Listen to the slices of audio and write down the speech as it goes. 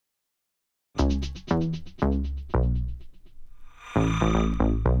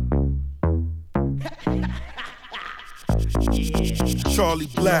Charlie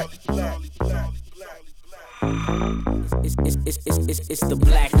Blac. It's the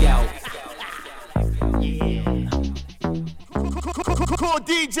blackout. Yeah. Core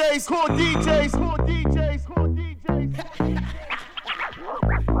DJs, core DJs, core DJs, core DJs.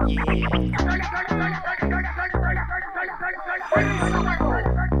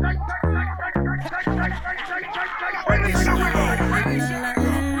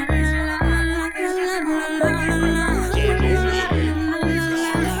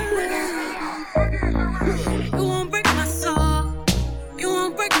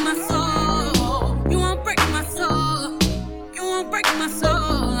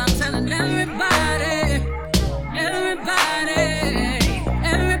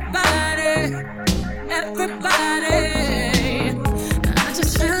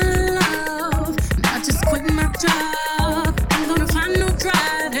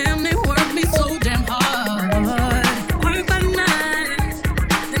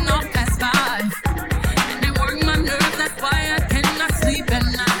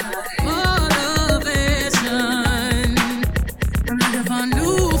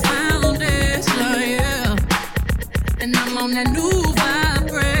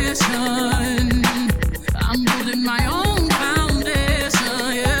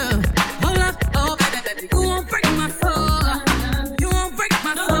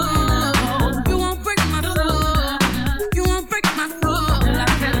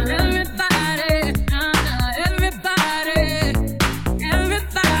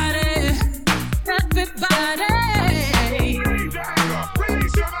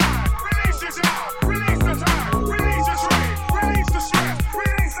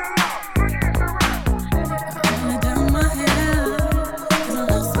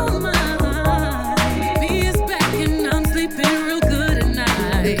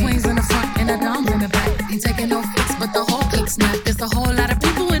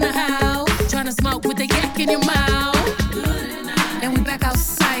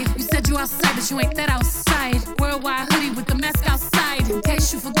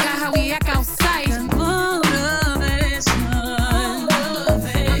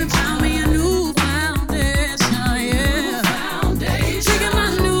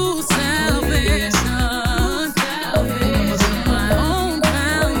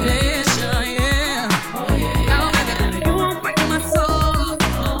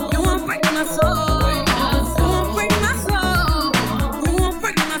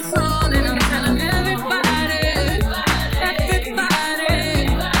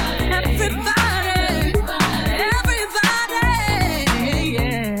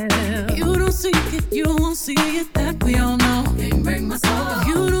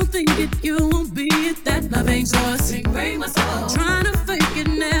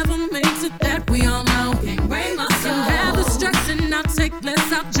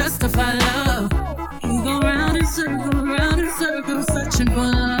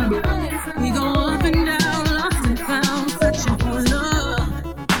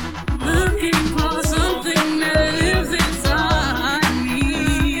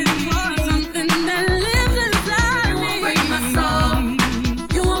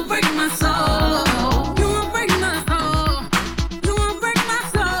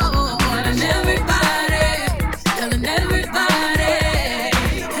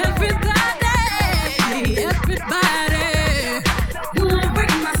 You won't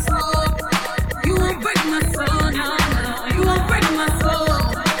break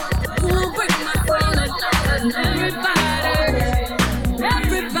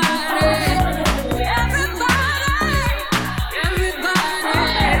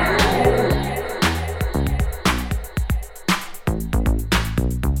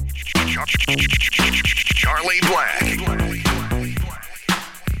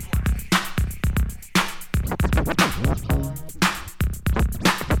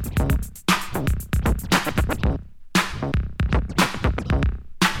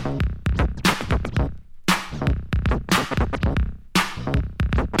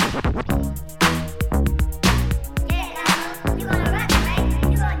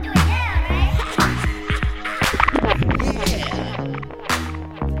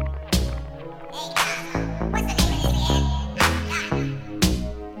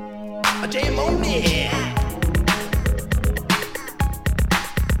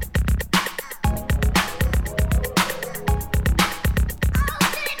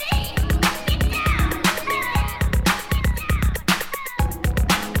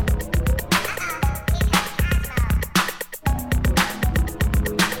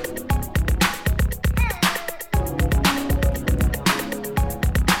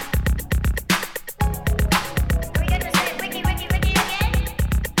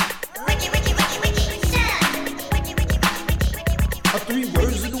three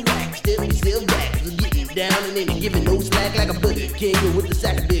words of the wax. Step yourself back, so getting down and ain't giving no slack like a Burger King with the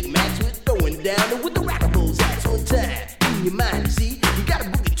sack of Big Macs. We're throwing down and with the rockables hats one time. In your mind, you see, you gotta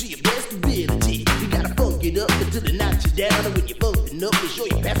book it to your best ability. You gotta funk it up until it knocks you down. And when you're bumping up, make sure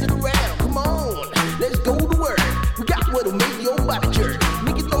you pass it around. Come on, let's go to work. We got what'll make your body jerk.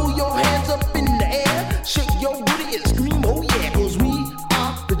 Make it throw your hands up in the air. Shake your booty and scream, oh yeah. Cause we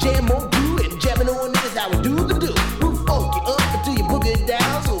are the jam on crew, and jamming on it is how we do the do. We'll funk you up until you book it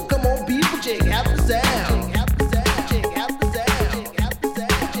down. So come on people, check out the sound. Check out the sound, check out the sound, check out the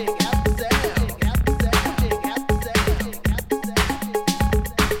sound, check out the sound, check out the sound, check out the sound, check out the sound.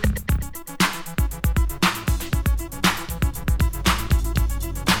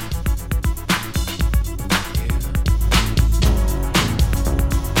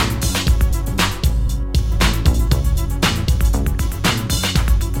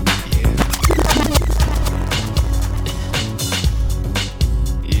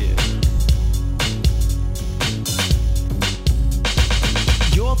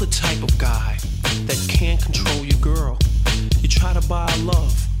 You're the type of guy that can't control your girl. You try to buy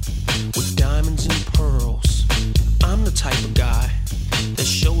love with diamonds and pearls. I'm the type of guy that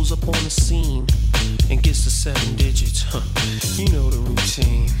shows up on the scene and gets the 7 digits. You know the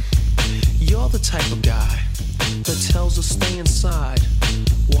routine. You're the type of guy that tells her stay inside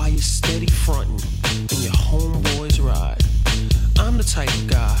while you're steady frontin' and your homeboys ride. I'm the type of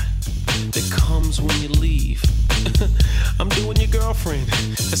guy that comes when you leave. I'm doing your girlfriend.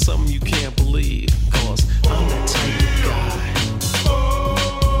 That's something you can't believe. Cause I'm that type of guy.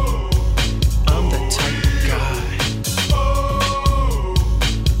 I'm that type of guy.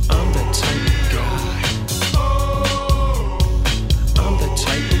 I'm that type of guy. I'm that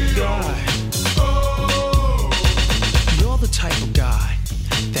type of guy. You're the type of guy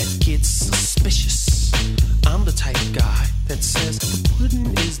that gets suspicious. I'm the type of guy that says the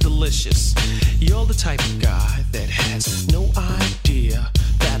pudding is delicious. You're the type of guy that has no idea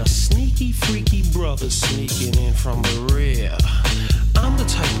that a sneaky, freaky brother's sneaking in from the rear. I'm the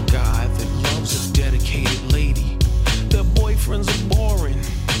type of guy that loves a dedicated lady. Their boyfriends are boring,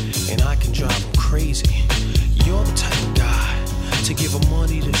 and I can drive them crazy. You're the type of guy to give her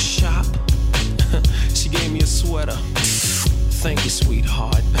money to shop. She gave me a sweater. Thank you,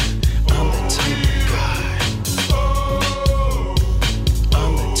 sweetheart. I'm the type of guy.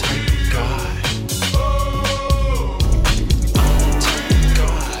 I'm the type of guy.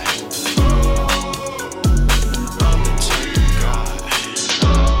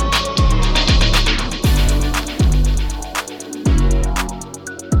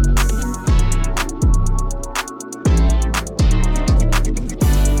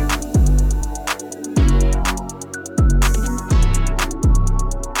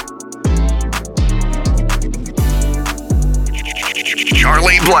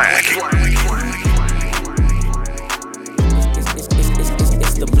 Charlie Blac.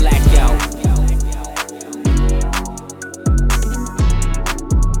 It's the blackout.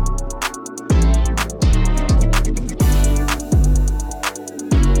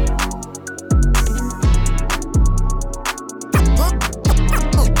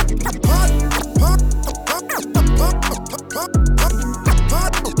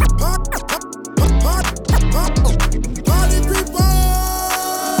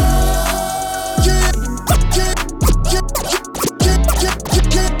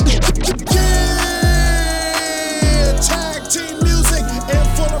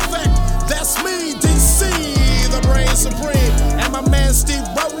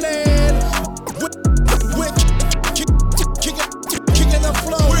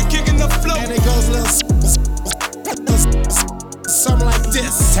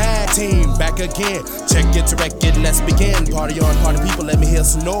 Again, check it to record, let's begin. Party on, party people, let me hear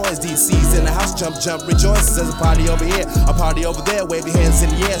some noise. DC's in the house, jump, jump, rejoice. There's a party over here, a party over there. Wave your hands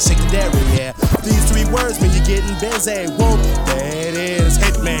in the air, shake the dairy, yeah. These 3 words mean you're getting busy. Whoop, there it is,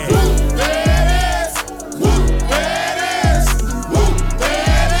 Hitman. Whoop, there it is. Whoop, there it is. Whoop,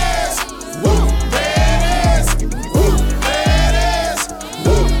 there it is. Whoop, there it is. Whoop, there it is.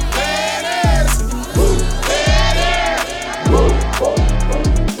 Whoop, there it is. Whoop, there it is. Whoop.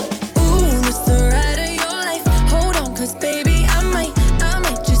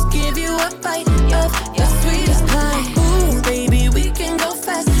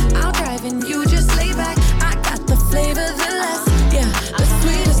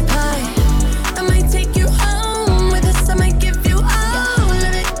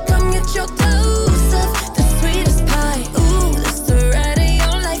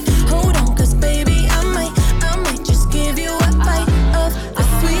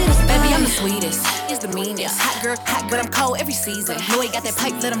 know he got that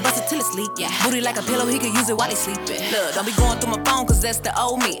pipe, let him bust it till it's leak. Yeah. Booty like a pillow, he could use it while he sleeping. Look, don't be going through my phone, cause that's the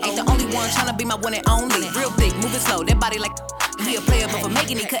old me. Ain't the only one tryna be my one and only. Real thick, moving slow, that body like he a player, but for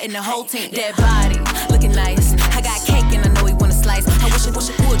making it, cutting the whole team. That body, looking nice. I got cake and I know he wanna slice. I wish it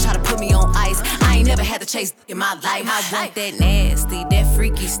would try to put me on ice. I ain't never had to chase in my life. I want that nasty, that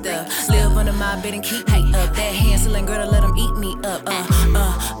freaky stuff. Live under my bed and keep me up. That hand-selling girl to let him eat me up.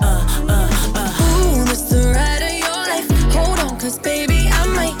 Ooh, this the ride of your life. Hold on, cause baby, I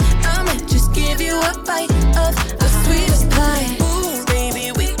might just give you a bite of the sweetest pie. Ooh,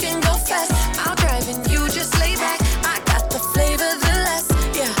 baby, we can go fast. I'll drive and you just lay back. I got the flavor, the last,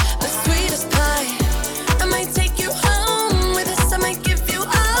 yeah, the sweetest pie. I might take you home with us. I might give you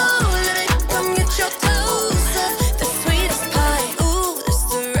all of it. Come get your toes up, the sweetest pie. Ooh, this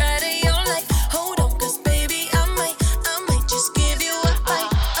the ride of your life. Hold on, cause baby, I might just give you a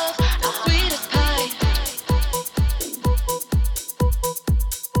bite of the sweetest pie.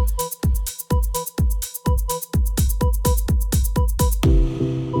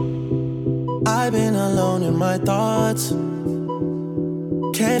 I've been alone in my thoughts.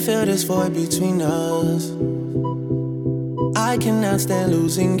 Can't feel this void between us. I cannot stand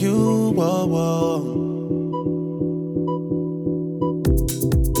losing you. Whoa, whoa.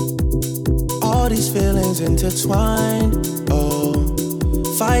 All these feelings intertwined. Oh,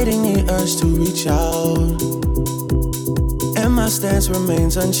 fighting the urge to reach out. And my stance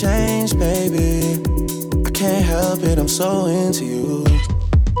remains unchanged, baby. I can't help it, I'm so into you.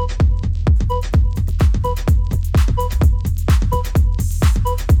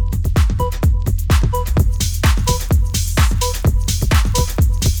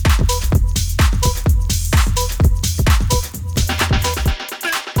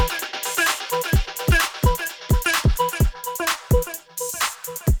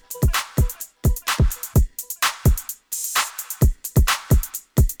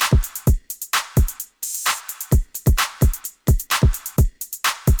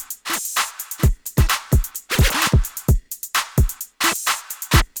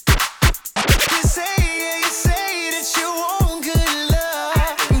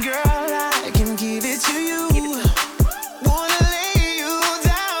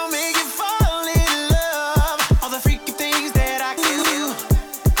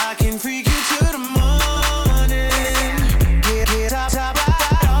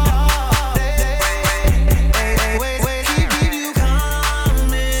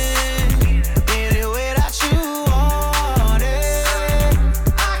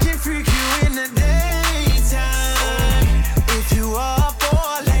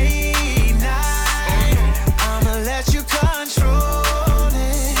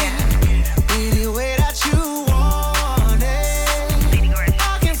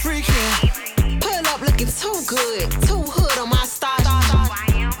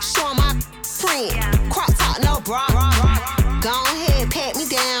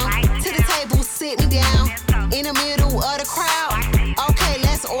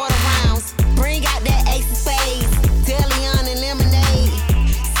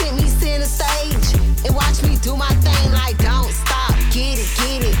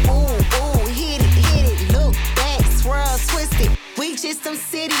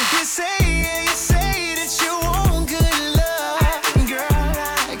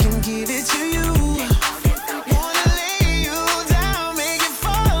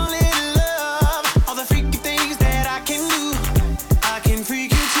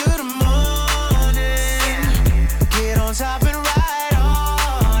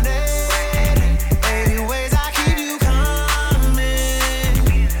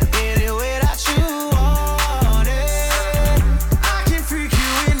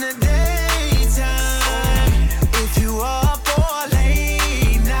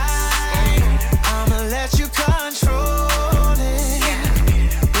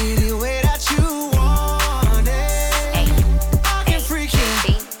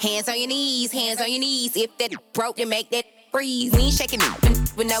 If that broke, then make that freeze. We ain't shaking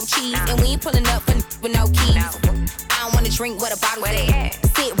it with no cheese, and we ain't pulling up with no keys. I don't wanna drink what a bottle at.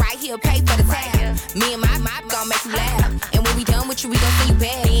 Sit right here, pay for the tab. Me and my gon' make you laugh, and when we done with you, we gon' see you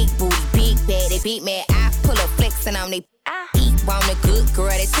bad. Big booty, big bad, they big mad. I pull up flexing on they eat on the good girl,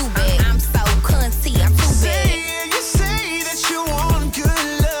 they too bad. I'm so cunty, I'm too bad. You say that you want good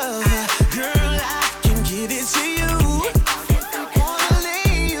love, girl, I can give it to you.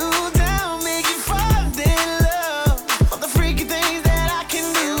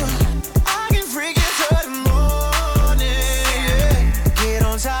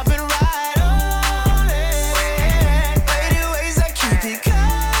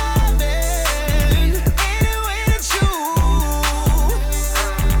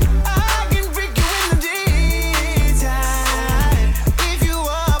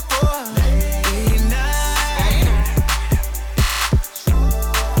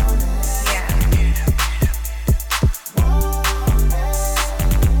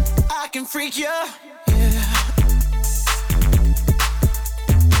 can freak ya.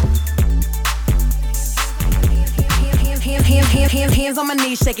 Hands on my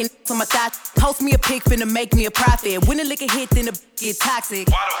knees, shaking on my thigh. Post me a pic, finna make me a profit. When the liquor hit, then the get toxic.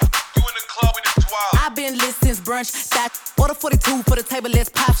 Why the you in the club with this wild? I've been lit since brunch. That order 42 for the table, let's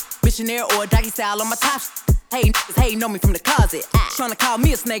pop. Missionaire or doggy style on my top. Hey, niggas hating on me from the closet. Tryna call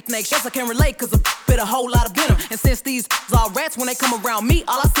me a snake. Guess I can relate, cause a bit a whole lot of venom. And since these all rats, when they come around me,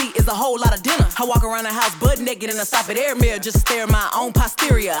 all I see is a whole lot of dinner. I walk around the house butt naked and I stop at air mirror just to stare at my own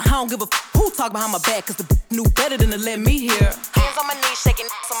posterior. I don't give a who talk behind my back, cause the knew better than to let me hear. Hands on my knees, shaking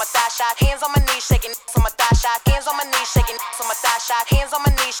on my thigh shot. Hands on my knees, shaking on my thigh shot. Hands on my knees, shaking on my thigh shot. Hands on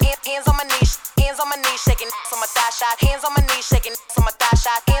my knees, hands on my knees, hands on my knees, shaking on my thigh shot. Hands on my knees, shaking on my thigh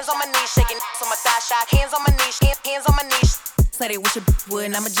shot. Hands on my knees, shaking on my thigh shot. Hands on my knees, hands on my knees. Say they wish a would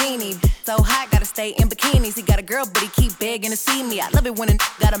and I'm a genie. So hot, gotta stay in bikinis. He got a girl, but he keep begging to see me. I love it when a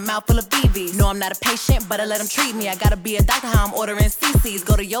got a mouth full of BBs. No, I'm not a patient, but I let him treat me. I gotta be a doctor, how I'm ordering CCs.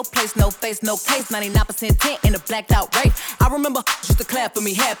 Go to your place, no face, no case. 99% tint in a blacked out rape. I remember used to clap for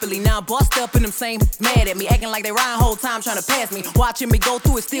me happily. Now I'm bossed up and them same mad at me. Acting like they riding whole time trying to pass me. Watching me go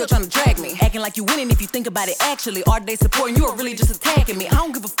through it, still trying to drag me. Acting like you winning if you think about it actually. Are they supporting you or really just attacking me? I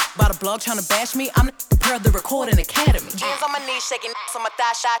don't give a about a blog trying to bash me. I'm the per the recording academy. Hands on my knees, shaking on my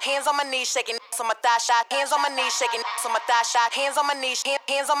thigh shot. Hands on my knees, shaking on my thigh shot. Hands on my knees, shaking on my thigh shot. Hands on my knees,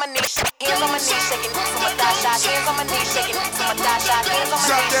 hands on my knees, hands on my knees, shaking on my thigh shot. Hands on my knees, shaking on my thigh shot. Hands on my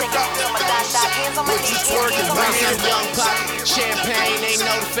knees, shaking on my thigh shot. Hands on my knees, hands on my knees. Young pop, champagne, they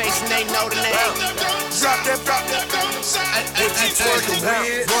know the face and they know the name. Drop that. What you twerking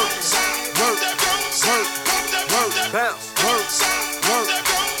with? Work, bounce,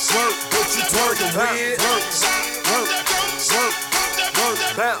 work. What you twerking with? Work,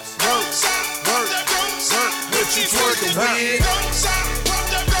 bounce, work. What you twerking with?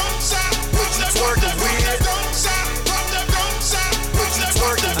 What you twerking with? What you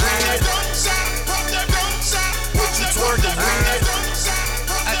twerking with? What you twerking with?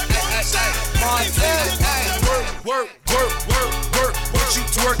 Work. What you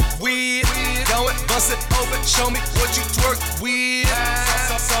twerk with? Go and bust it open. Show me what you twerk with.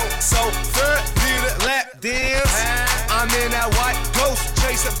 So third, need a lap dance. I'm in that white ghost,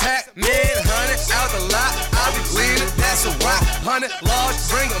 chasing Pac-Man. 100 out the lot, I be leading, that's a rock. 100 large,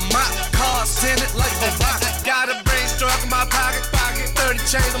 bring a mop. Cars tinted like a rock. Got a brain struck in my pocket. 30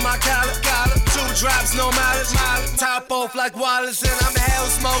 chains on my collar. 2 drops, no mileage. Top off like Wallace, and I'm the hell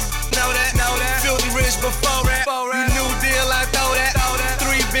smoke. Know that. Filthy rich before that. You new deal, I throw that.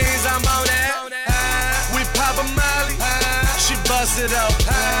 3 beans, I'm on that. We pop a Molly. She bust it up.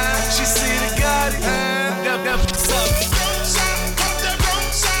 She see the Gotti. What's up?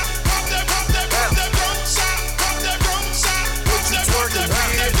 What you twerking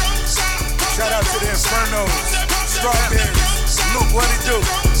with? Shout out to the Infernos, Strawberries. Luke, what it do?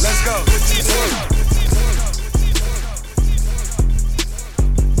 Let's go. What you twerking?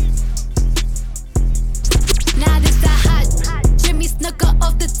 Now this the hot Jimmy Snooker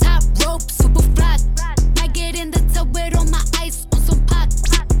off the top rope, super flat. I get in the tub with all my ice on some pot.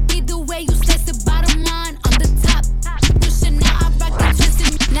 Either way you slice it, bottom line on the top. Pushing now, I rock it,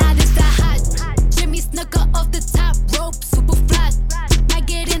 twisting. Now this the hot Jimmy Snooker off the top rope, super flat. I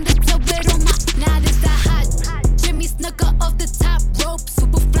get in the tub with all my. Now this the hot Jimmy Snooker off the top rope,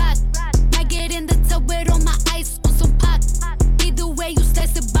 super flat. I get in the tub with all my ice on some pot. Either way you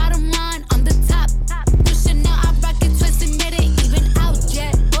slice it, bottom line on the top. Pushing now, I rock it, twisting, it ain't even out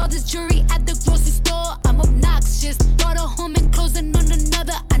yet. All this jewelry at the grocery store, I'm obnoxious. Bought a home and closing on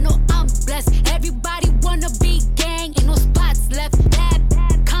another, I know I'm blessed. Everybody wanna be gang, ain't no spots left. Bad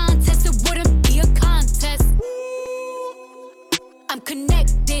contest, it wouldn't be a contest. I'm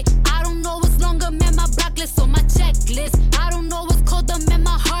connected, I don't know what's longer, man, my block list on my checklist. I don't know what's colder, man,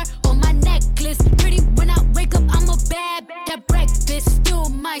 my heart on my necklace. Pretty when I wake up, I'm a bad at breakfast. Still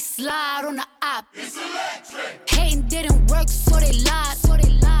might slide on the op. It's electric. Hating didn't work, so they lied.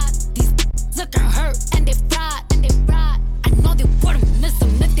 These looking hurt and they fried. I know they wouldn't miss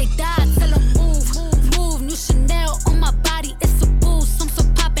them if they died. Tell them move. New Chanel on my body, it's a boost. I'm so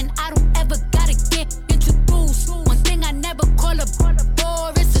poppin', I don't ever gotta get introduced. One thing I never call a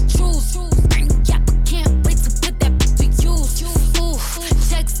bore, it's a truce. Yeah, but can't wait to put that to use. Ooh,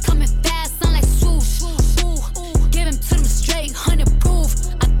 checks coming fast, sound like swoosh. Ooh, give him to them straight, 100 proof.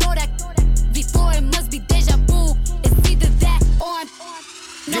 I thought that before, it must be deja vu. It's either that or I'm.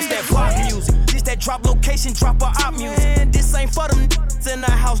 This that pop music, this that drop location, drop a op music. Man, this ain't for them in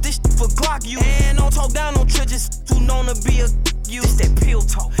the house, this for Glock you. And don't talk down on trenches, too known to be a you. This that pill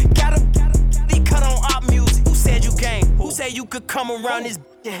talk, got him, he cut on op music. Who said you gang? Who said you could come around this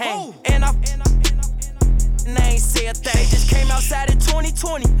Yeah, and I ain't say a thing. They just came outside in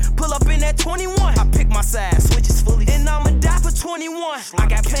 2020. Pull up in that 21. I pick my side, switches fully. And I'ma die for 21. I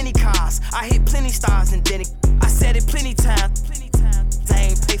got plenty cars. I hit plenty stars and then I said it plenty times. I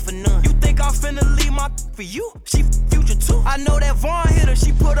ain't pay for none. You think I'm finna leave my for you? She future too. I know that Vaughn hit her.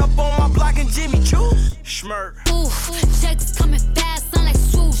 She put up on my block and Jimmy Choo. Schmurk. Ooh, checks is coming fast, sound like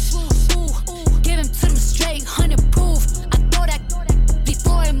swoosh. Ooh, give him to them straight, 100 proof. I thought that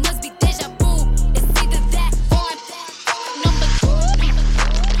before, it must be deja vu. It's either that or number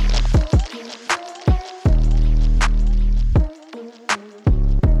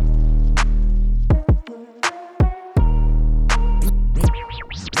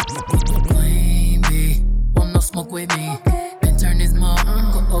Queen bee, want no smoke with me. Been turn this mug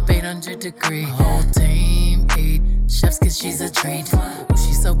up 800 degree. Whole team eat chefs 'cause she's a treat. Ooh,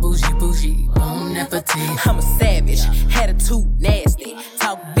 she's so bougie, bon appetit. I'm a savage, attitude nasty.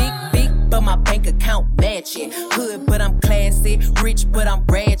 Talk big, but my bank account matching. Hood, but I'm classy. Rich, but I'm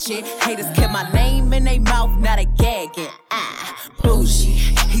ratchet. Haters kept my name in they mouth, not a gagging.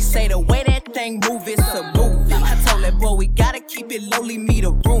 Bougie. He say the way that thing move, it's a movie. I told that boy we gotta keep it lowly, me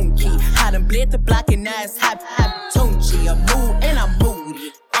the room key. I done bled the block and now it's hot, Tunchi. I'm mood and I'm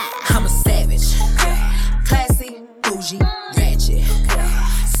moody. I'm a savage. Classy, bougie, ratchet.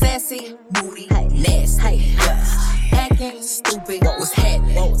 Sassy, moody, nasty. Acting stupid, what's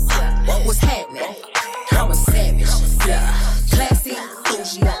happening? What's happening? I'm a savage. Classy,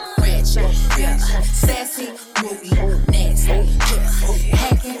 bougie, ratchet. Sassy, moody, nasty.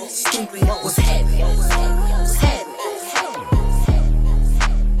 Hacking, stupid, what's happening? What's happening?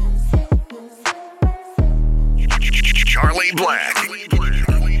 Charlie Blac.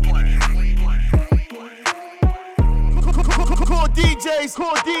 Call DJs,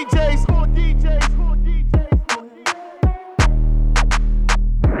 call DJs, call DJs, call DJs.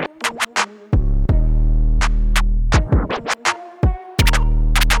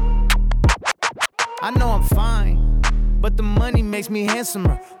 I know I'm fine, but the money makes me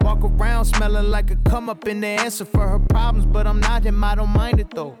handsomer. Walk around smelling like a come up in the answer for her problems, but I'm not him, I don't mind it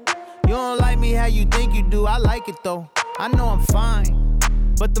though. You don't like me how you think you do, I like it though. I know I'm fine,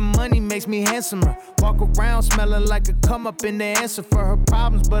 but the money makes me handsomer. Walk around smelling like a come up in the answer for her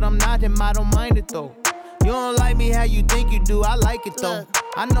problems, but I'm not him, I don't mind it though. You don't like me how you think you do, I like it though.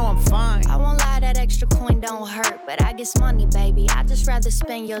 I know I'm fine. I won't lie, that extra coin don't hurt, but I guess money, baby. I just rather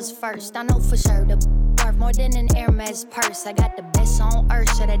spend yours first. I know for sure the worth more than an Hermes purse. I got the best on earth,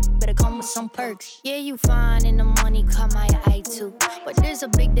 so that better come with some perks. Yeah, you fine and the money caught my eye too, but there's a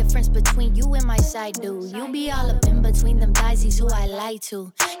big difference between you and my side dude. You be all up in between them thighs, he's who I lie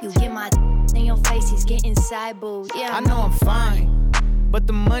to. You get my in your face, he's getting side booed. Yeah, I know I'm fine, but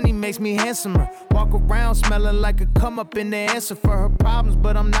the money makes me handsomer. Walk around smelling like a come up in the answer for her problems,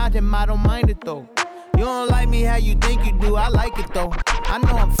 but I'm not him, I don't mind it though. You don't like me how you think you do, I like it though. I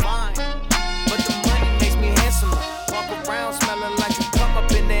know I'm fine, but the money makes me handsomer. Walk around smelling like a come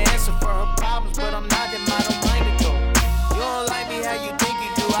up in the answer for her problems, but I'm not him, I don't mind it though. You don't like me how you think you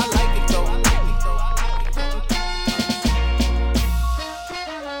do, I like it though.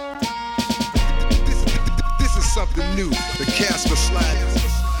 This is something new. The Casper slide.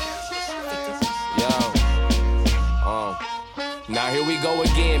 Now here we go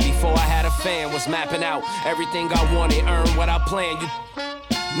again. Before I had a fan, was mapping out everything I wanted, earn what I planned.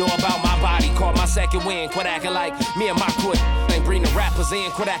 You know about my body, caught my second win. Quit acting like me and my crew ain't bring the rappers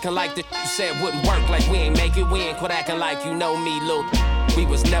in. Quit acting like the you said wouldn't work, like we ain't make it win. Quit acting like you know me, little. We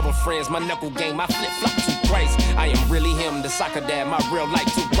was never friends. My knuckle game, my flip flop too crazy. I am really him, the soccer dad. My real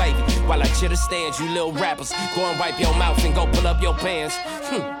life too wavy. While I chitter stands, you little rappers, go and wipe your mouth and go pull up your pants.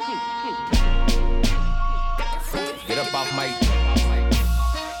 Get up off my.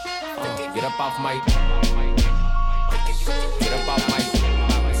 Get up off my. Get up off my.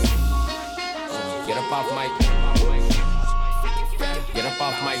 Get up off my. Get up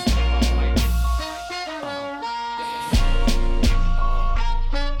off my.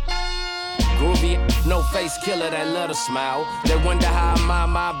 Groovy, no face killer that love to smile. They wonder how I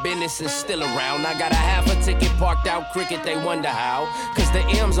mind my business and still around. I got a half a ticket parked out cricket, they wonder how. Cause the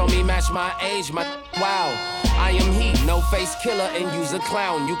M's on me match my age, my wow. I am he, no face killer and use a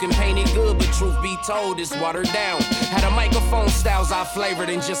clown. You can paint it good, but truth be told, it's watered down. Had a microphone styles I flavored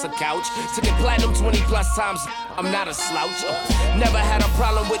in just a couch. Took it platinum 20 plus times, I'm not a slouch. Never had a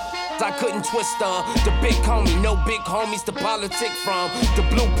problem with I couldn't twist the big homie, no big homies to politic from. The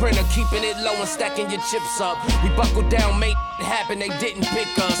blueprint of keeping it low and stacking your chips up. We buckled down, made it happen, they didn't pick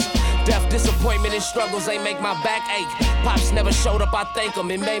us. Death, disappointment, and struggles ain't make my back ache. Pops never showed up, I thank him,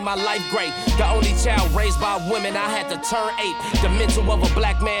 it made my life great. The only child raised by women, I had to turn 8. The mental of a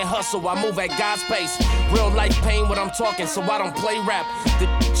black man hustle, I move at God's pace. Real life pain when I'm talking, so I don't play rap. The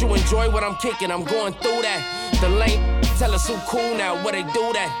you enjoy what I'm kicking, I'm going through that. The lame tell us who cool now, where they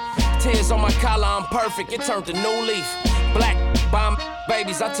do that. Tears on my collar, I'm perfect, it turned to new leaf. Black bomb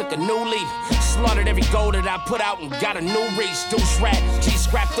babies, I took a new leaf. Slaughtered every goal that I put out and got a new reach. Deuce rat, G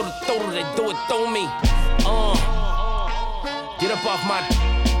scrap through the throat, they do it through me. Get up off my.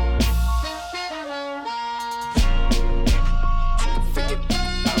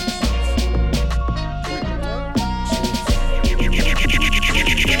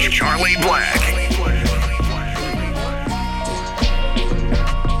 Charlie Blac.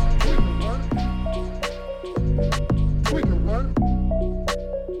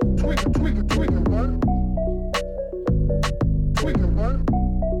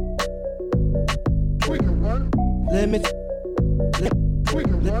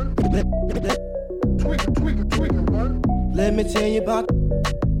 Let me tell you about.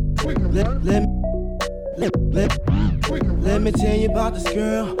 Let me tell you about this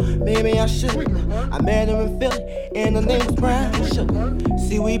girl. Maybe I should. I met her in Philly, and her name's Brown Sugar.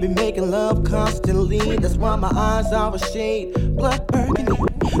 See, we be making love constantly. That's why my eyes are a shade blood burgundy.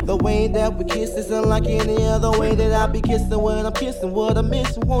 The way that we kiss is unlike any other way that I be kissing when I'm kissing what I'm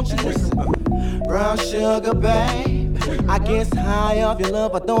missing. Won't you listen? Brown sugar, babe. I guess high off your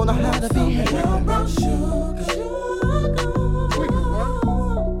love, I don't know how to be. Brown sugar.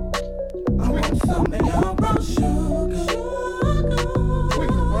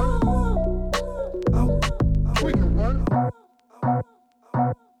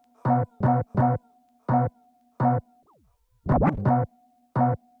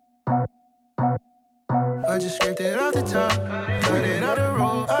 I just scraped it off the top, cut it out the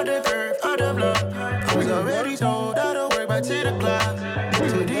road, out the curve, out the block. I was already told I don't work by 10 o'clock.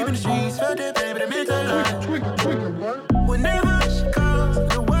 Too deep in the streets, felt that baby, the mental line. Whenever she calls,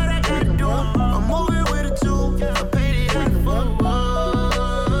 look what I gotta do. I'm moving with a two, I paid it out for.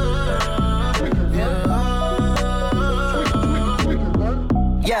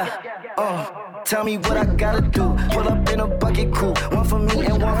 Yeah, tell me what I gotta do. Pull up in a bucket coupe, one for me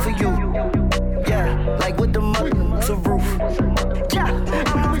and one for you. Yeah, like with the to roof. Yeah,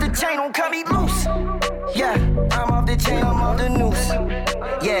 I'm off the chain, don't cut me loose. Yeah, I'm off the chain, I'm off the noose.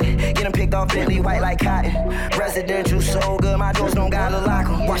 Yeah, getting picked off Bentley, white like cotton. Residential so good, my doors don't gotta lock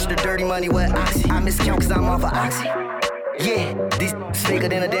 'em. Watch the dirty money with Oxy. I miscount cause I'm off of Oxy. Yeah, these bigger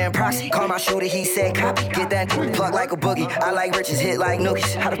than a damn proxy. Call my shooter, he said copy. Get that plug like a boogie. I like riches, hit like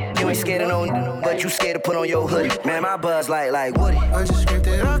nookies. How the you ain't scared of no, but you scared to put on your hoodie. Man, my buzz like Woody. I just scraped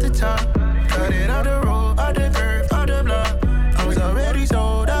it off the top, cut it out the road, out the curve, out the block. I was already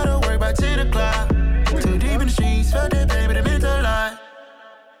told I don't work by 10 o'clock. Too deep in the streets, felt that baby, the mental line.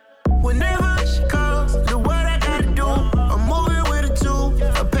 Whenever she calls, look what I gotta do. I'm moving with a two,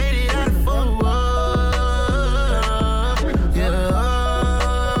 I paid it out of full.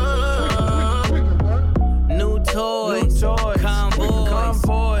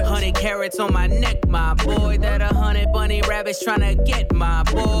 Convoy, 100 carats on my neck, my boy. That 100 bunny rabbits tryna get my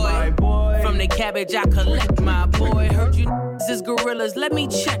boy. From the cabbage I collect, my boy. Heard you is gorillas, let me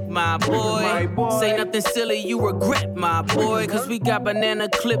check, my boy. Say nothing silly, you regret, my boy. Cause we got banana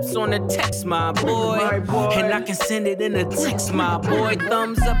clips on the text, my boy. And I can send it in a text, my boy.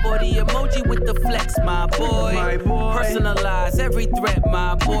 Thumbs up or the emoji with the flex, my boy. Personalize every threat,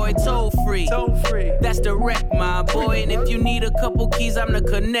 my boy. Toll free, that's direct, my boy. And if you need a couple keys, I'm the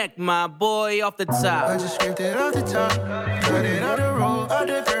connect, my boy. Off the top, I just scraped it off the top, cut it out the road, out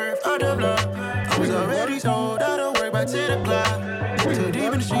the curve, out the block. I was already told I don't work by 10 o'clock. Too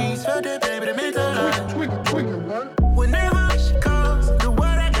deep in the streets, felt that baby, the mental line. Whenever she calls, look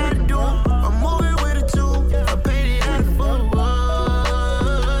what I gotta do. I'm moving with a two, I paid it out of full.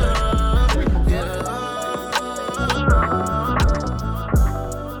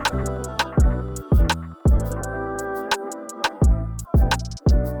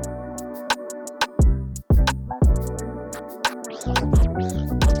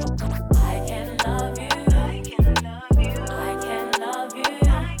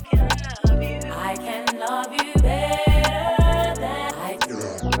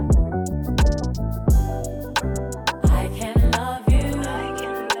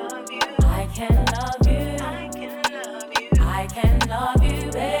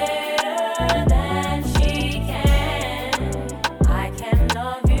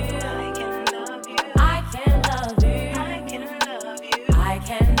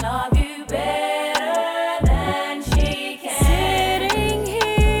 Sitting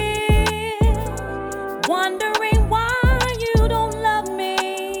here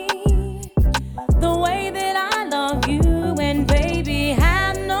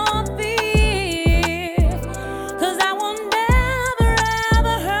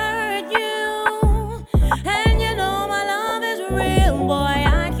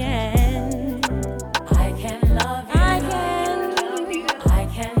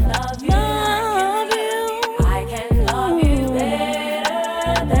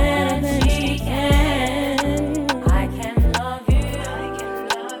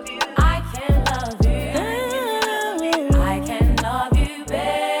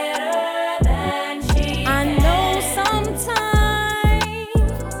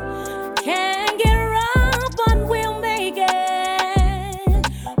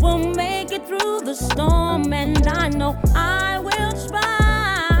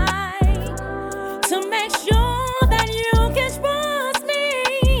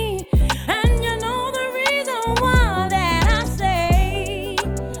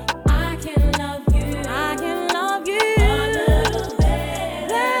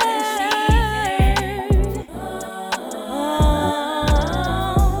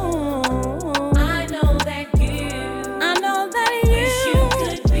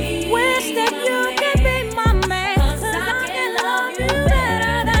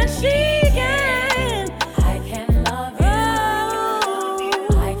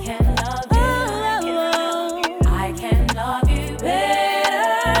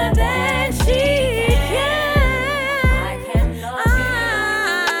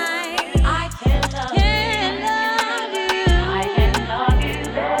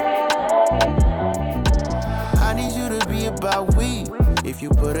If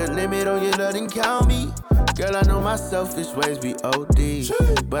you put a limit on your love, then count me. Girl, I know my selfish ways be OD,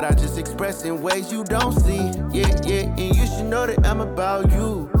 but I just express in ways you don't see. Yeah, yeah, and you should know that I'm about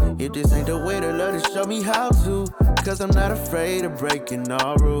you. If this ain't the way to love, then show me how to. Cause I'm not afraid of breaking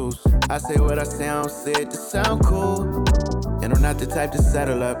all rules. I say what I sound, said to sound cool. And I'm not the type to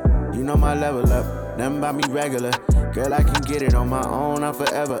settle up. You know my level up, nothing about me regular. Girl, I can get it on my own, I'm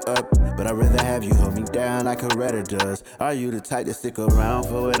forever up. But I'd rather have you hold me down like a redder does. Are you the type to stick around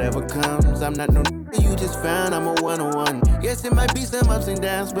for whatever comes? I'm not no you just found, I'm a one-on-one. Yes, it might be some ups and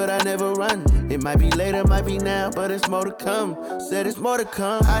downs, but I never run. It might be later, might be now, but it's more to come. Said it's more to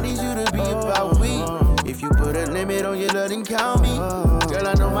come, I need you to be about we. If you put a limit on your love, then count me. Girl,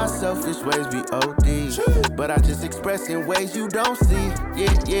 I know my selfish ways be OD, but I just express in ways you don't see.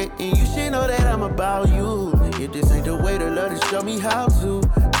 Yeah, yeah, and you should know that I'm about you. If this ain't the way to love, then show me how to.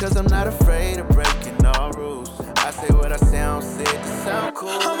 Cause I'm not afraid of breaking all rules. I say what I sound, said to sound cool.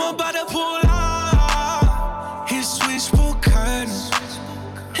 I'm about to pull out his switchboard curtains,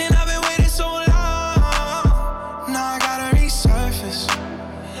 and I've been waiting so long. Now I gotta resurface.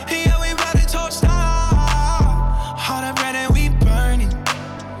 Yeah, we about to toast out all the bread that we burning.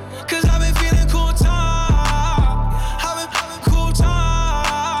 Cause I've been feeling cool talk. I've been feeling cool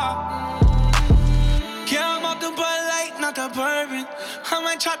talk. Yeah, I'm off the Bud Light, not the bourbon. I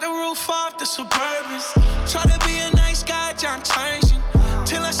might chop the roof off the Suburbans. Try to be a nice guy, John Turgeon,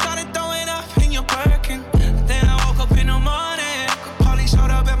 till I started throwing up in your Birkin. Then I woke up in the morning, police showed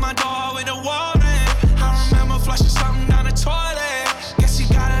up at my door with a warrant. I remember flushing something down the toilet. Guess you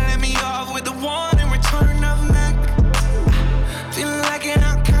gotta let me off with the warning. Return of Mac. Feeling like an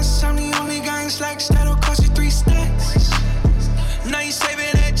outcast, I'm the only guy in slacks that'll cost you 3 stacks. Now you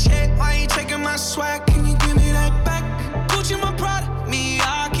saving that check, why you taking my swag? Can you give me that back? Gucci my product,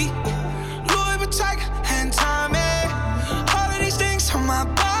 Miyake, Louis Vuitton, and Tommy. All of these things on my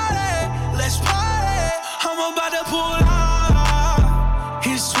body, let's party. I'm about to pull out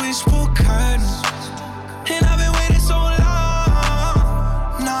his switchboard curtains, and I've been waiting so long.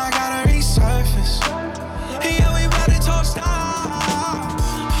 Now I gotta resurface. Yeah, we about to toast out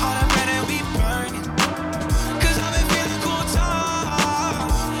all the bread that we burning. Cause I've been feeling cool talk.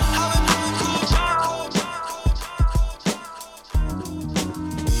 I've been feeling cool talk.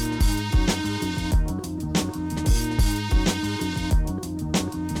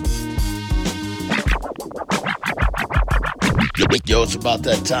 Yo, it's about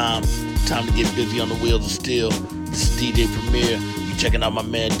that time. Time to get busy on the wheels of steel. This is DJ Premier. You checking out my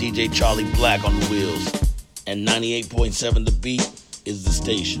man DJ Charlie Blac on the wheels. And 98.7 The Beat is the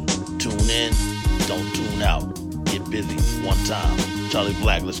station. Tune in, don't tune out. Get busy one time. Charlie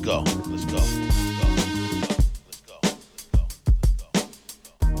Blac, let's go. Let's go.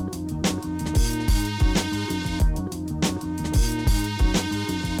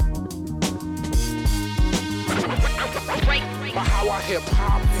 Hip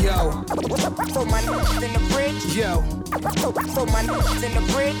hop, yo. Throw my niggas in the bridge, yo. Throw my niggas in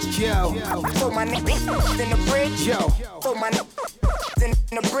the bridge, yo. Throw my niggas in the bridge, yo. Throw my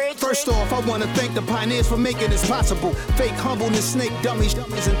niggas in the bridge. First off, I wanna thank the pioneers for making this possible. Fake humbleness, snake dummies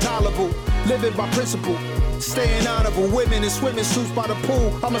is intolerable. Living by principle. Staying honorable, women in swimming suits by the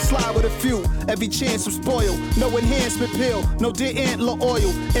pool. I'ma slide with a few, every chance I'm spoiled. No enhancement pill, no deer antler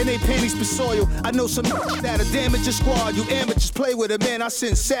oil, and they panties be soiled. I know some that'll damage your squad. You amateurs play with it, man. I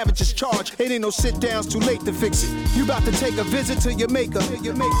send savages charge. It ain't no sit downs, too late to fix it. You about to take a visit to your maker.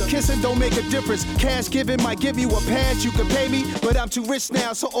 Kissing don't make a difference. Cash giving might give you a pass, you can pay me, but I'm too rich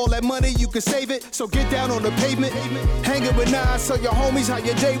now, so all that money you can save it. So get down on the pavement, hanging with Nas, so your homies how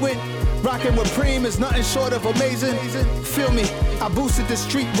your day went. Rockin' with Preem is nothing short of amazing. Feel me, I boosted the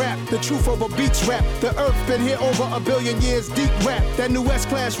street rap, the truth over beats rap. The earth been here over 1 billion years, deep rap. That new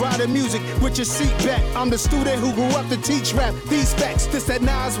S-Class riding music with your seat back. I'm the student who grew up to teach rap. These facts, this that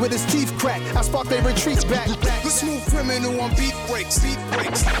Nas with his teeth crack. I spark they retreats back. The smooth criminal on beat breaks, beat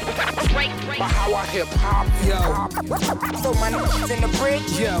breaks. By how I hip hop, yo. Throw my niggas in the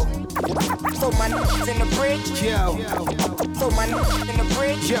bridge, yo. Throw my niggas in the bridge, yo. Throw my niggas in the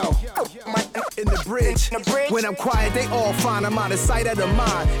bridge, yo. In the bridge. When I'm quiet, they all fine. I'm out of sight, out of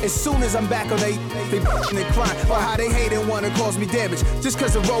mind. As soon as I'm back on they and crying. Or how they hate and wanna cause me damage. Just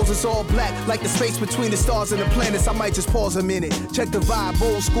cause the rose is all black. Like the space between the stars and the planets. I might just pause a minute. Check the vibe,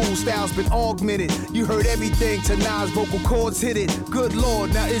 old school style's been augmented. You heard everything to Nas, vocal cords hit it. Good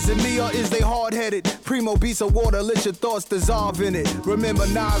lord, now is it me or is they hard-headed? Primo beats of water, let your thoughts dissolve in it. Remember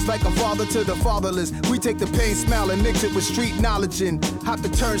Nas like a father to the fatherless. We take the pain, smile and mix it with street knowledge and hop the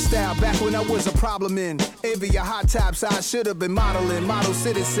turnstile. back when I was a problem in. Envy your hot tops, I should have been modeling, model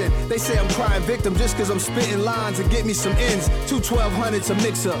citizen. They say I'm crying victim just cause I'm spitting lines and get me some ends. 1200 to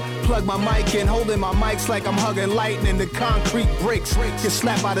mixer, plug my mic in, holding my mics like I'm hugging lightning. The concrete breaks, get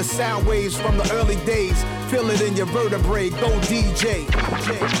slapped by the sound waves from the early days. Feel it in your vertebrae, go DJ.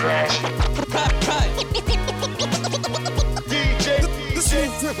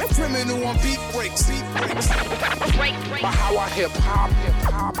 Criminal on beat breaks. By how I hip hop.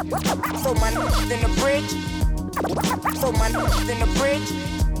 Throw my in the bridge. Throw my in the bridge.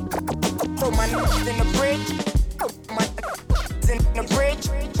 Throw my in the bridge. My in the bridge.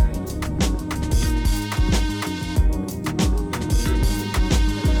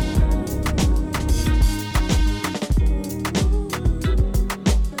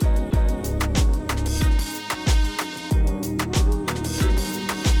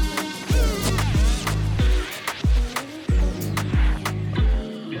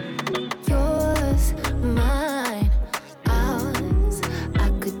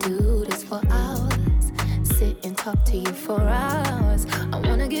 Talk to you for hours. I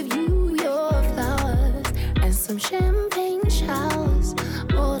wanna give you your flowers and some champagne showers,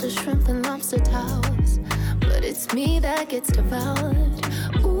 all the shrimp and lobster towers. But it's me that gets devoured.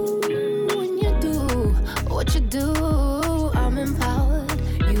 Ooh, when you do what you do, I'm empowered.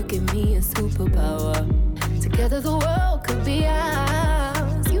 You give me a superpower. Together the world could be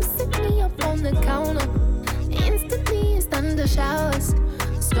ours. You sit me up on the counter. Instantly it's thunder showers,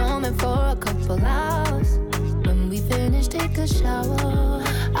 storming for a couple hours. When we finish, take a shower.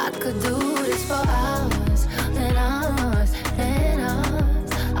 I could do this for hours and hours and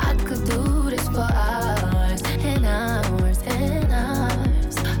hours. I could do this for hours and hours and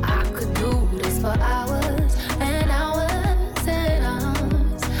hours. I could do this for hours and hours and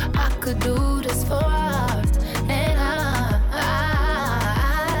hours. I could do this for hours and hours.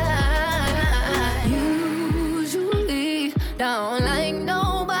 Usually don't like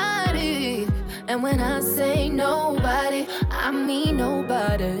nobody, and when I say nobody, I mean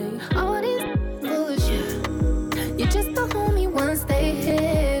nobody. All these bullshit. You're just a homie once they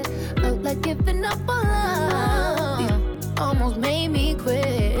hit. Felt like giving up on love. Almost made me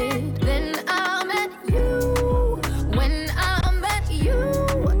quit. Then I met you. When I met you,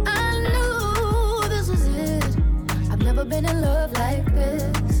 I knew this was it. I've never been in love like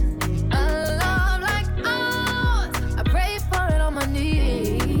this. A love like ours. I pray for it on my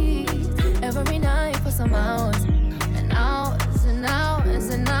knees every night for some hours and hours and hours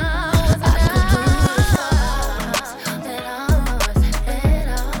and hours.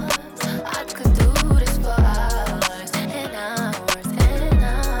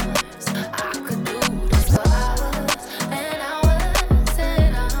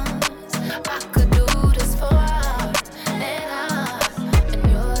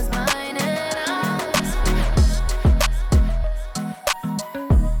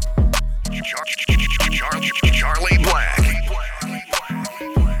 Charlie Blac.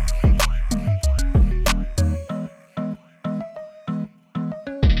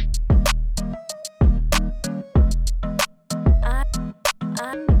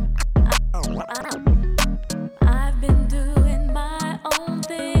 I've been doing my own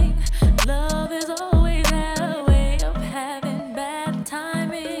thing. Love has always had a way of having bad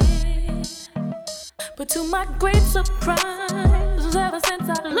timing. But to my great surprise, ever since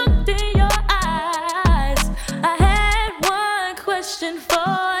I looked in your eyes, I had one question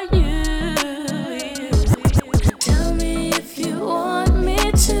for you. Tell me if you want me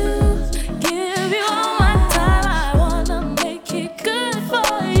to give you all my time. I wanna make it good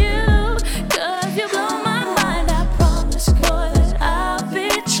for you, 'cause you blow my mind. I promise, boy, that I'll be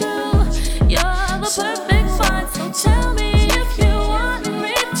true. You're the perfect find, so tell me if you want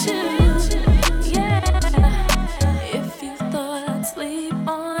me to. Yeah, if you thought I'd sleep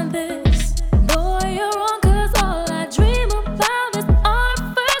on this, boy, you're wrong, 'cause all I dream about is our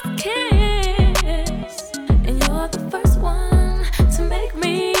first kiss. And you're the first one to make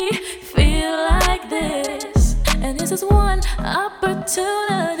me feel like this. And this is one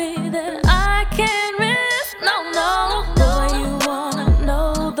opportunity that I can't miss. No, no, boy, you wanna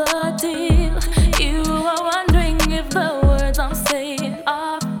know the deal. You are wondering if the words I'm saying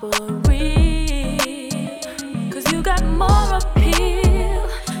are for real. 'Cause you got more appeal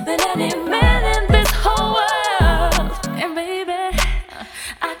than any man in this whole world. And baby,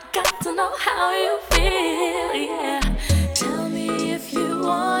 I got to know how you feel, yeah. Tell me if you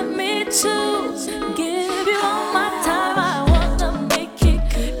want me to give you all my time. I wanna make it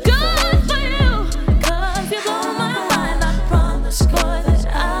good for you, 'cause you blow my mind. I promise, boy, that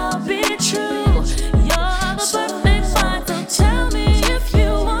I'll be true. You're the perfect find, so tell me if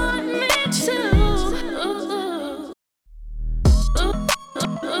you want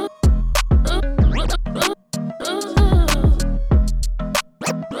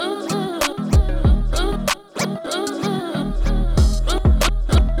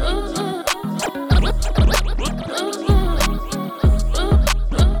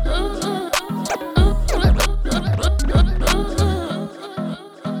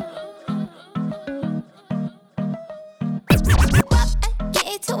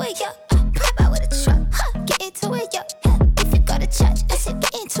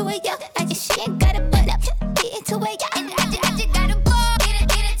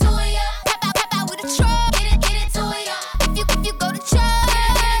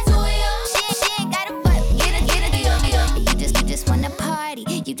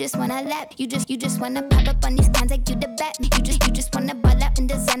lap. You just wanna pop up on these cons like you the bat. You just wanna ball out in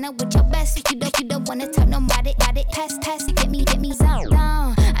designer with your best. You don't wanna tell nobody about it. Pass, get me zone.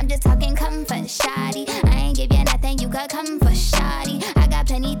 No, I'm just talking comfort, shoddy. I ain't give you nothing, you could come for shoddy. I got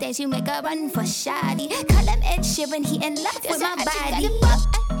plenty things you make a run for shoddy. Call him Ed Sheeran, he in love with my body.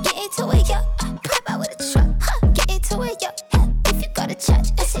 Get into it, yo. Pop out with a truck. Get into it, yo. If you go to church,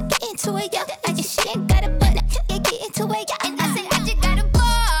 I said get into it, yo. I just she ain't got a button. Get into it, yo. And I said I just got a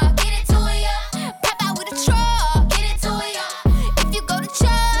ball. Get into it, yo. Pop out with a truck. Get into it, yo. If you go to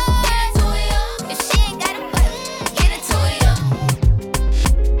church, get into it, yo. If she ain't got a button, get into it, yo.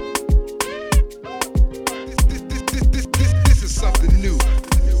 This is something new.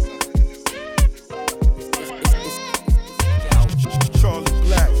 Charlie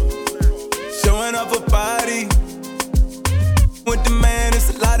Blac. Showing off a body with the man, it's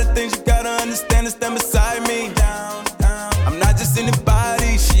a lot of things you gotta understand and stand beside me. I'm not just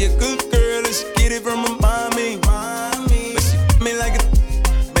anybody, she a good girl and she get it from her mommy. But she me like a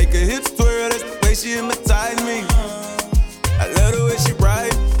make her hips twirl, that's the way she hypnotize me. I love the way she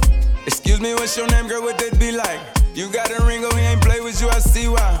ride. Excuse me, what's your name, girl? What that be like? You got a ring, oh, he ain't play with you, I see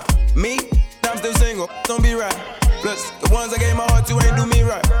why. Me, I'm still single, don't be right. Plus, the ones I gave my heart to ain't do me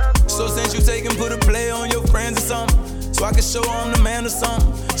right. So since you take and put a play on your friends or something, so I can show I'm the man or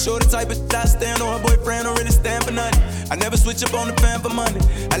something. Show the type of shit I stand on, her boyfriend don't really stand for nothing. I never switch up on the fan for money.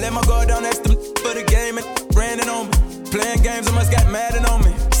 I let my guard down next to me for the game and branding on me. Playing games, I must got mad on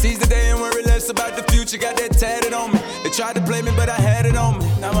me. Seize the day and worry less about the future, got that tatted on me. They tried to play me, but I had it on me.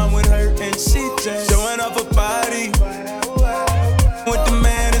 Now I'm with her and she just showing off her body. With the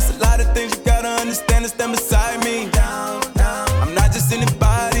man, it's a lot of things you gotta understand and stand beside me. I'm not just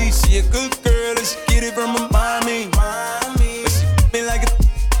anybody, she a good girl and she get it from her mommy. But she me like a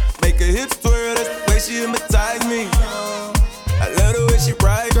make her hips twirl, that's the way she hypnotize me. I love the way she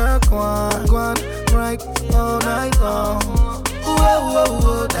ride. Girl, go on, right all night long.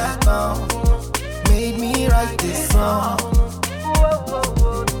 Whoa, that long made me write this song.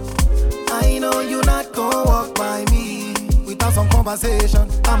 I know you're not gonna walk by me without some conversation.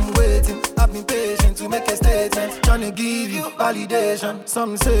 I'm waiting, I've been patient to make a statement. Tryna give you validation.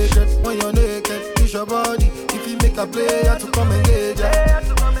 Something sacred when you're naked. It's your body, if you make a player to come engage ya.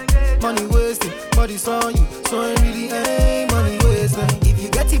 Money wasting, body's on you, so it really ain't money wasting. If you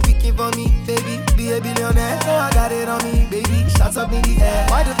get it picking for me, baby, be a billionaire. I got it on me, baby, shots up in the air.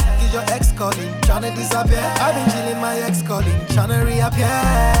 Why the f*** is your ex calling, tryna disappear? I've been chilling, my ex calling, tryna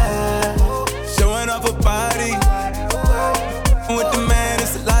reappear. Showing off her body. With the man,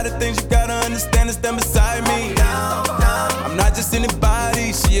 it's a lot of things you gotta understand and stand beside me. I'm not just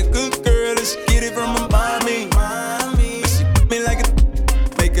anybody, she a good girl and she get it from her mommy. But she me like a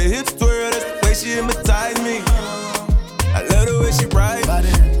make her hips twirl, that's the way she hypnotize me. I love the way she ride.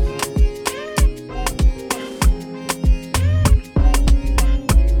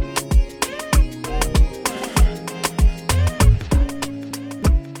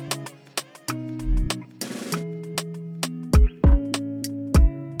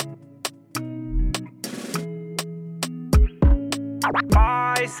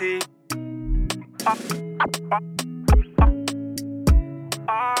 I see.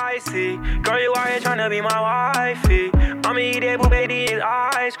 I see. Girl, you out here tryna be my wifey. I'ma eat that baby is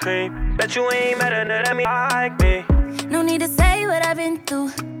ice cream. Bet you ain't better than me like me. No need to say what I've been through.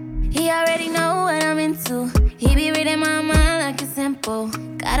 He already know what I'm into. He be reading my mind like it's simple.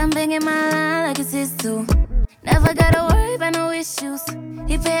 Got him banging my line like it's his too. Never gotta worry about no issues.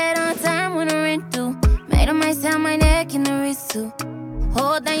 He paid on time when the rent due. Made him ice down my neck in the wrist too.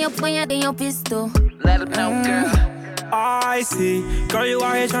 Hold down your point, then your pistol. Let him know, girl. I see. Girl, you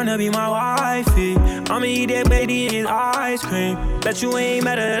out here tryna be my wifey. I'ma eat that baby in ice cream. Bet you ain't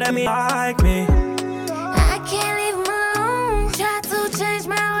better than me like me. I can't leave him alone. Try to change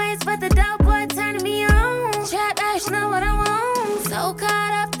my ways, but the dope boy turning me on. Trap ash, know what I want. So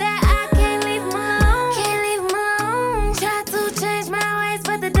caught up that I can't leave him alone. Can't leave him alone. Try to change my ways,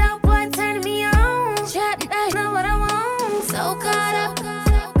 but the dope boy turning me on. Trap ash, know what I want. So caught up.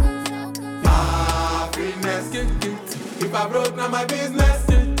 Happiness. If I broke, now my business.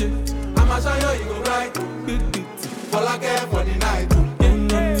 I'ma show you go right. All I care for the night.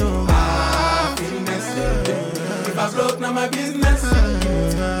 Happiness. If I broke, now my business.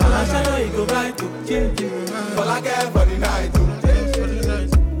 I'ma show you go right. All I care for the night.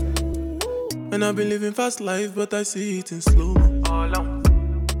 And I've been living fast life, but I see it in slow.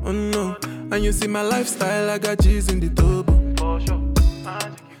 Oh no, and you see my lifestyle, I got G's in the turbo.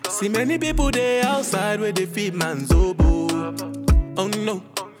 See many people there outside where they feed man's oboe. Oh no,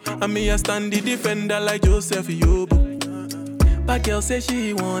 and me I stand the defender like Joseph Yobo. But girl say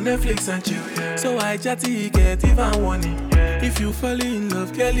she want Netflix and chill. So I chatty get even warning. If you fall in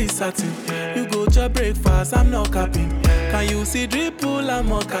love, girl is satin. You go to breakfast, I'm not capping. Can you see dripple, I'm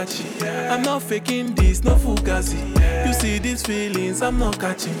not catchy. I'm not faking this, no fugazi. You see these feelings, I'm not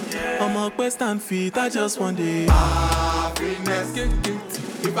catching. I'm a quest and feet, I just want it. Happiness.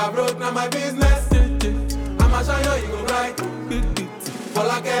 If I broke, now my business. I'ma show you go right. All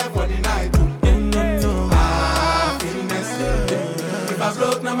I care for the night. Happiness. If I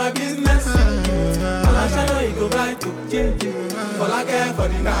broke, now my business. I'ma show you go right. All I care for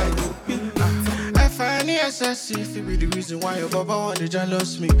the night. FNESSC, if it be the reason why your baba want to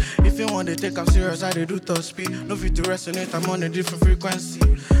jealous me. If you want to take I'm serious, I do top speed. No fit to resonate, I'm on a different frequency.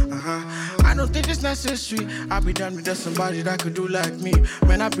 I don't think it's necessary. I'll be done with just somebody that could do like me.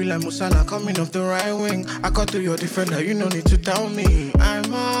 Man, I be like Musala coming off the right wing. I cut to your defender, you no need to tell me.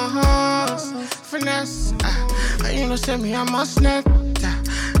 I'm a horse, finesse. And you know, say me, I'm a snap.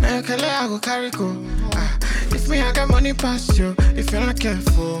 I go carry go. If me, I got money past you. If you're not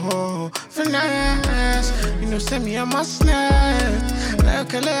careful, finesse. You know, say me, I'm a snap. I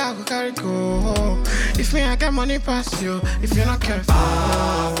go carry go. If me, I got money past you. If you're not careful,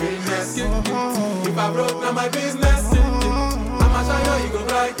 finesse. If I broke, now my business. I'ma show you go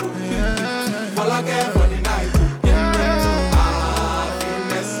right. All I care for the night.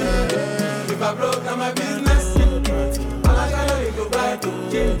 Finesse. If I broke, now my business. I'ma show you go right.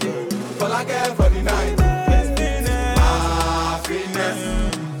 All I care for the night.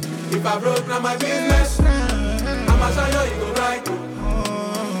 If I broke, now my business. I'ma show you go right.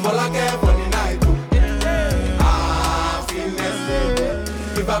 All I care for the night. Happiness.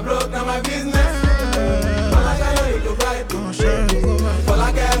 If I broke, now my business. I'ma show you go right. All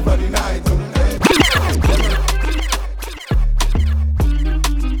I care for the night.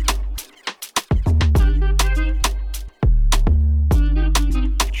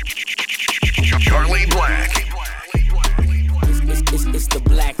 Charlie Blac. It's the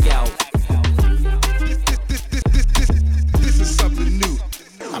blackout. This is something new.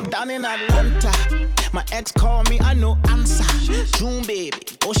 I'm down in Atlanta. My ex called me, I no answer. June baby,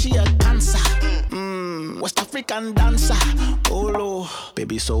 oh she a cancer. West African dancer. Oh Lord,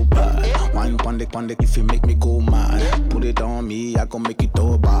 baby so bad. Wine pon the, if you make me go mad. Put it on me, I gon' make it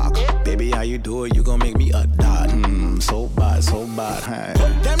throw back. Baby, how you do it? You gon' make me a dad. So bad, hey.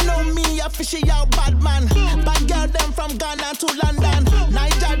 Them know me, a fishy out bad man. Bad girl, them from Ghana to London.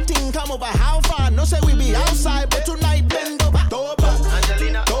 Niger thing come over, how far? No say we be outside, but tonight bend over. Go back,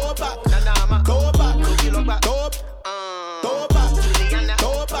 Angelina. Go back, Nanama. Go back, Go back. Go back, Juliana.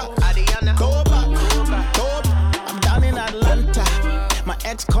 Go back, Adiana. Go back. I'm down in Atlanta. My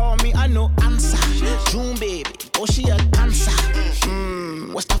ex called me, I no answer. June baby, oh she a cancer.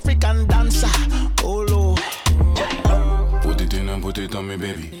 West African dancer. Oh Lord. Put it in and put it on me,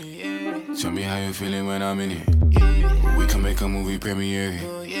 baby. Tell me how you feeling when I'm in it. We can make a movie premiere.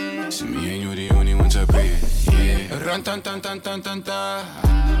 See me and you the only ones I pray. Yeah. Run tan tan tan tan tan ta.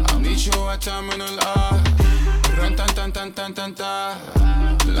 I'll meet you at Terminal R. Run tan tan tan tan tan ta.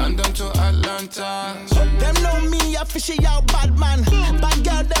 London to Atlanta. Them know me, a fishy out bad man. Bad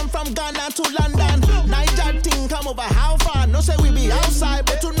girl, them from Ghana to London. Niger thing come over, how far? No say we be outside,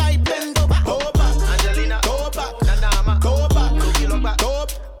 but tonight bend over. Go back, Angelina. Go back, Nanama. Go back, Go back.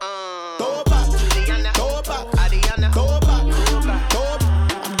 Go back, Juliana. Go back, Adiana. Go back.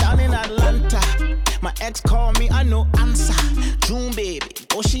 I'm down in Atlanta. My ex called me, I no answer. June baby,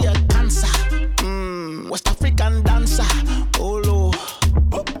 oh she a cancer. West African dancer. Oh Lord.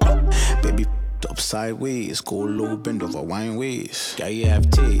 Baby, up sideways, go low, bend over wine ways. Yeah, you have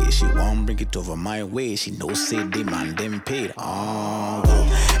taste, she won't bring it over my way. She know say the man them paid. Oh,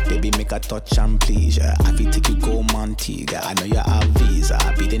 baby, make a touch and please. Yeah. I feel take you go Montego. I know you have visa.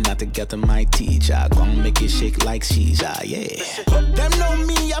 Beating not to get to my teacher. Gonna make it shake like Caesar, yeah. Them know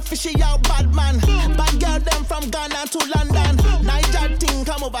me, a fishy out bad man. Bad girl, them from Ghana to London. Niger thing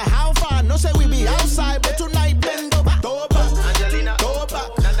come over, how far? No say we be outside, but tonight bend over. Go back, Angelina. Go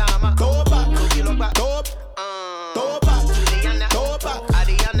back, Nanama. Go back, Go back. Go back, Juliana. Go back,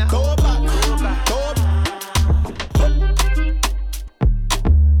 Adiana. Go back.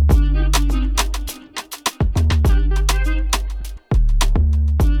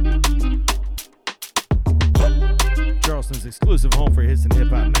 Charleston's exclusive home for hits and hip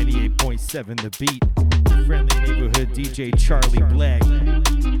hop, 98.7 The Beat. Friendly neighborhood DJ Charlie Blac.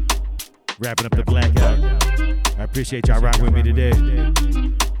 Wrapping up the blackout. I appreciate y'all rocking with me today.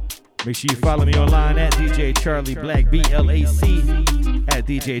 Make sure you follow me online at DJ Charlie Blac, BLAC, at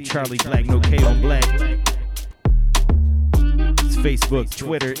DJ Charlie Blac, no K on Black. It's Facebook,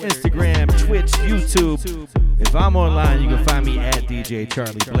 Twitter, Instagram, Twitch, YouTube. If I'm online, you can find me at DJ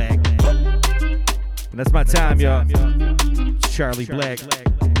Charlie Blac. And that's my time, y'all. It's Charlie Blac.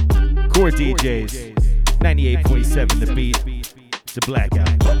 Core DJs. 98.7 The Beat. It's a blackout.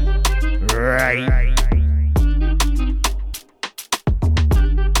 Right.